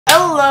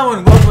Hello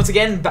and welcome once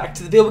again back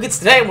to the ThePeopleKids.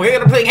 Today we're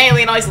going to play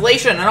Alien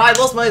Isolation, and I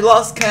lost my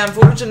last cam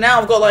footage and now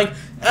I've got like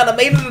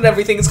animated and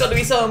everything. It's going to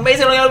be so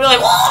amazing. I'm going to be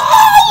like,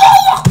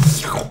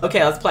 whoa!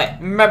 Okay, let's play.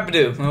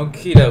 Mabadoo.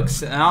 Okie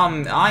dokes.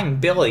 I'm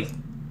Billy.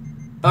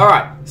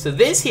 Alright, so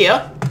this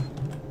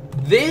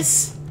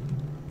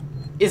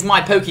is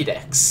my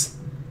Pokédex.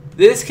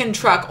 This can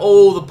track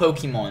all the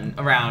Pokemon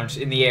around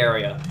in the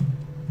area.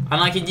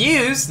 And I can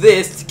use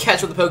this to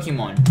catch all the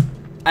Pokemon.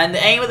 And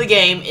the aim of the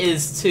game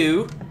is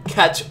to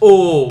catch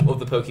all of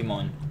the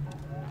Pokemon.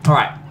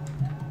 Alright.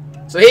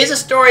 So here's the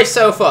story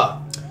so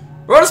far.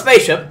 We're on a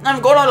spaceship, and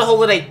I'm going on a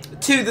holiday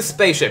to the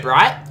spaceship,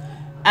 right?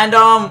 And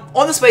on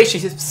the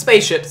spaceship, it's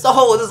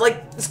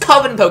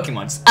covered in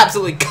Pokemon. It's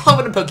absolutely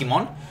covered in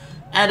Pokemon.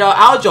 And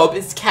our job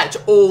is to catch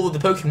all of the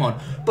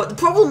Pokemon. But the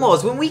problem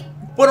was, when we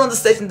went on the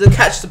station to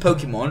catch the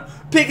Pokemon,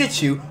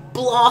 Pikachu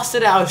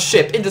blasted our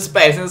ship into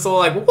space, and it's all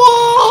like,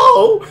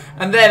 whoa!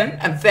 And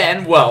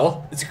then,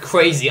 well, it's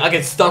crazy. I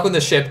get stuck on the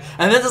ship,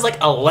 and then there's like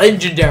a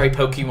legendary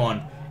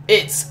Pokemon.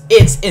 It's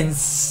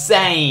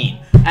insane,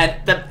 and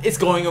it's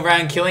going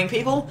around killing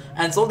people,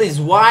 and it's all these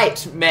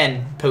white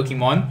men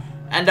Pokemon,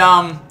 and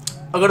I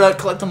gotta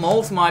collect them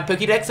all for my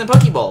Pokédex and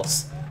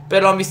Pokeballs.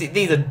 But obviously,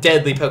 these are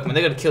deadly Pokemon.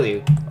 They're gonna kill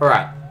you. All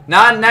right,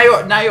 now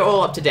you're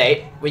all up to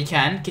date. We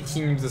can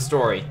continue the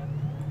story.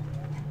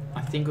 I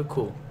think we're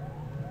cool.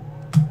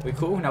 We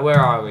cool? Now where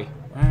are we?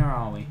 Where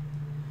are we?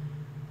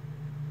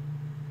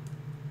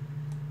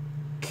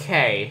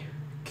 K.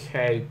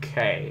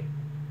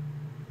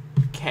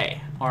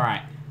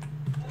 Alright.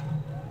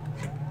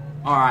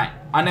 Alright.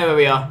 I know where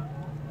we are.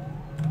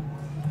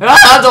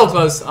 Ah, door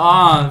close.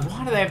 Ah,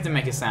 why do they have to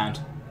make a sound?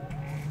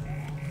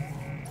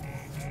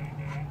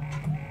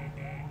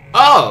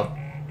 Oh!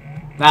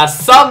 Now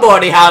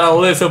somebody had a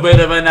little bit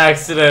of an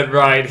accident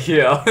right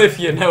here, if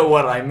you know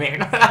what I mean.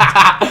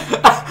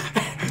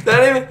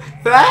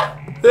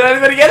 Did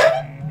anybody get it?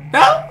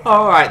 No?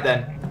 Alright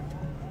then.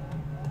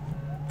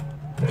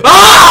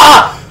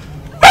 Ah!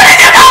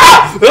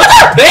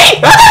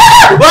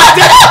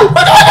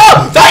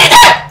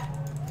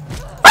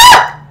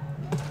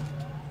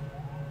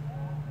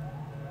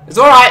 It's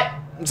alright.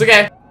 It's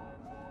okay.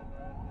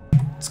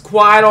 It's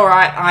quite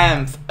alright. I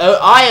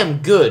am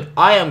good.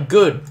 I am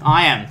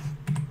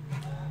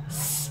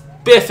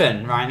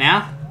spiffing right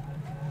now.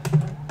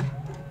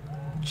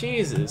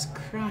 Jesus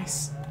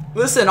Christ.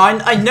 Listen,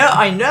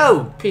 I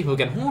know people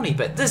get horny,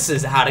 but this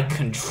is out of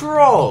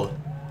control.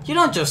 You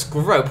don't just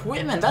grope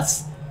women.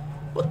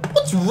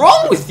 What's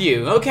wrong with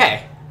you?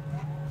 Okay.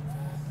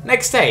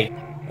 Next stage.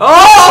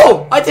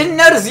 Oh, I didn't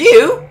notice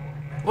you.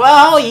 Well,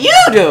 how are you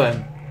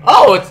doing?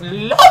 Oh, it's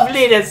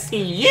lovely to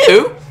see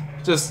you.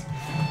 Just.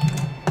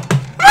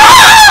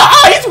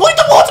 Ah! He's walking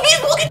towards me.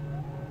 He's walking.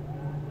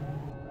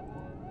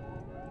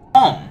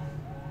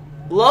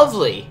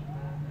 Lovely.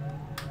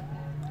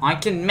 I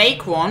can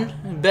make one,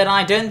 but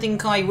I don't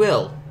think I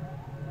will.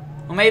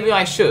 Or maybe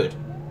I should.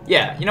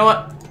 Yeah, you know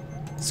what?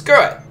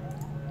 Screw it.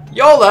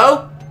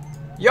 YOLO!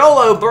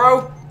 YOLO,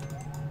 bro!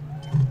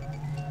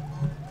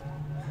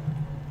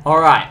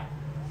 Alright.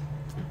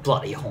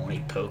 Bloody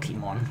horny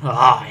Pokemon.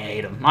 Ah, I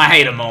hate them. I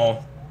hate them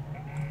all.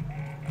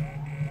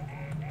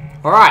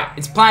 Alright,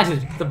 it's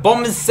planted. The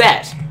bomb is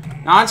set.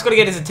 Now I'm just gotta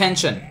get his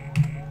attention.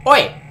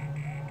 Oi!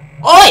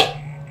 Oi!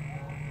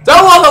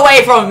 Don't walk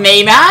away from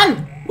me,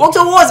 man! Walk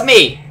towards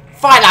me!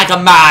 Fight like a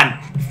man!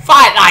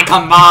 Fight like a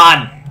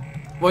man!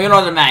 Well, you're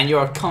not a man,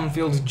 you're a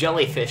cum-filled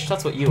jellyfish.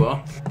 That's what you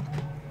are.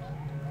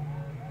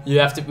 We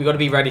gotta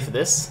be ready for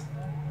this.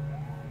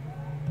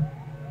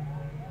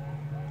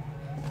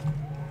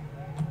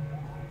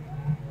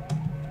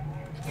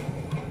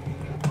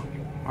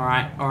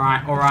 Alright.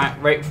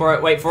 Wait for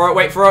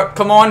it.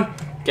 Come on!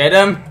 Get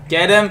him!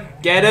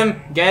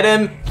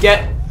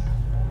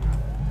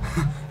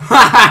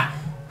 Ha!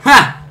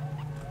 Ha!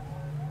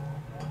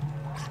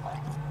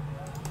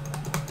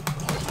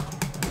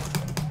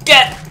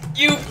 Get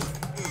you,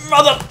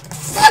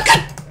 motherfucker!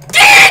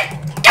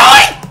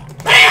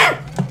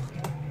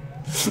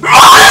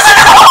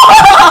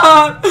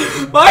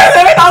 Why is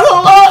there another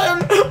one?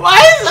 Why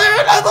is there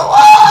another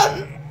one?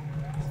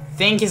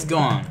 Think he's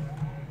gone.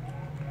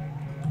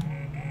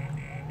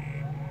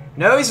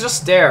 No, he's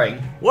just staring.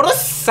 What a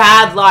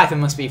sad life it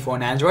must be for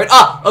an android.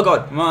 Oh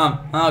god,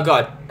 mom. Oh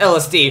god,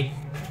 LSD.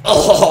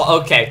 Oh,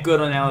 okay,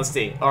 good on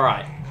LSD. All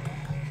right.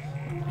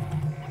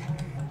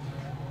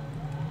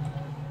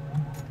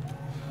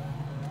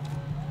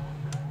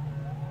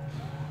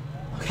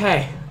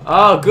 Okay.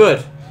 Oh,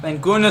 good.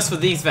 Thank goodness for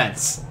these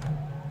vents.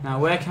 Now,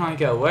 where can I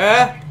go?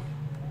 Where?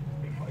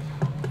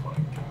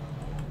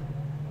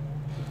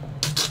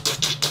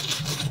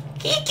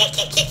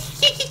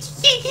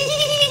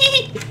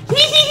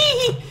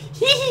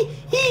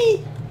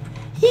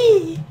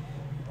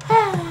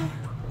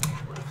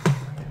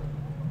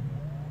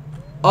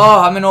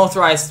 Oh, I'm an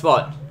authorized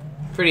spot.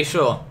 Pretty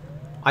sure.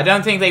 I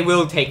don't think they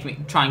will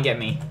try and get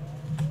me.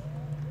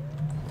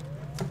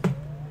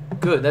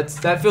 Good,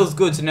 that feels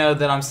good to know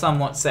that I'm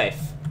somewhat safe.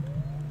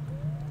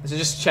 Let's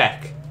just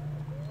check.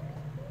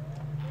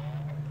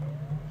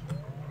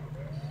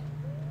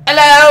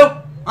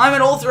 I'm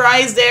an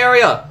authorized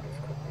area.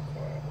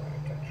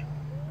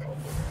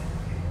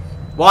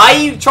 Why are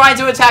you trying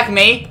to attack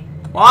me?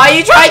 Why are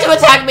you trying to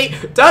attack me?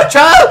 Don't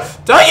try!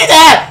 Don't you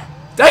dare!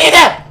 Don't you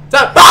dare!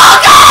 Don't! Oh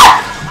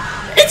God!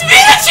 It's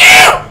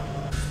Pikachu!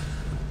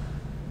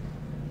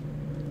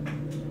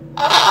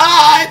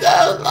 I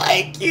don't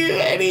like you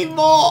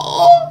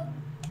anymore.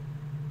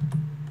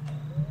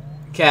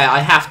 Okay, I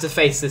have to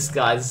face this,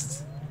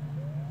 guys.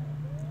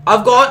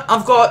 I've got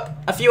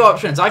a few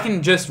options. I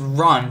can just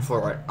run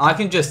for it. I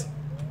can just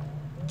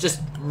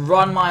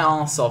run my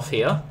ass off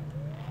here.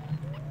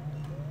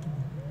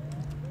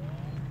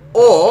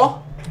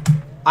 Or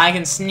I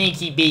can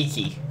sneaky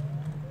beaky.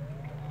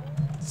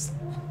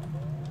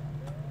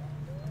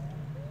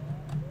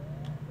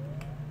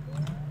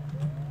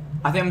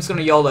 I think I'm just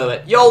gonna YOLO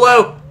it.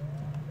 YOLO!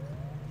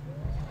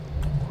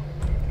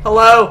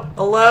 Hello?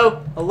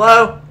 Hello?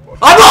 Hello?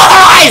 I'm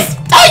authorized!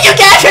 Don't you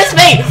catch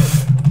me!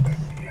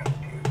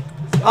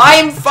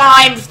 I'm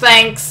fine,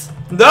 thanks.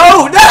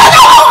 No! No!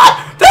 No!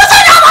 There's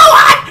another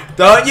one!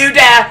 Don't you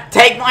dare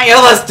take my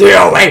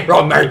LSD away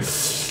from me!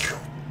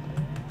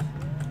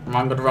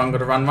 Run, gotta run,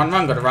 gotta run, run,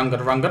 run, gotta run,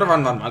 gotta run, gotta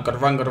run, run, gotta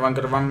run, gotta run,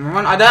 gotta run,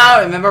 run. I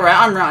don't remember where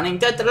I'm running.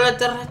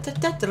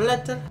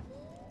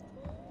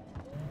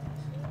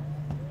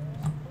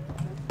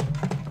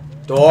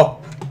 Door.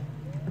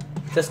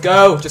 Let's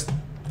go. Just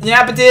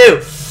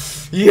yappadoo.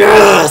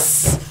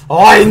 Yes!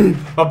 I'm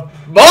a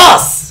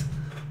boss!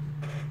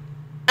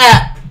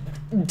 At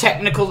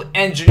technical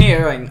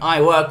engineering,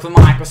 I work for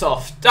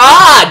Microsoft.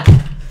 Ah!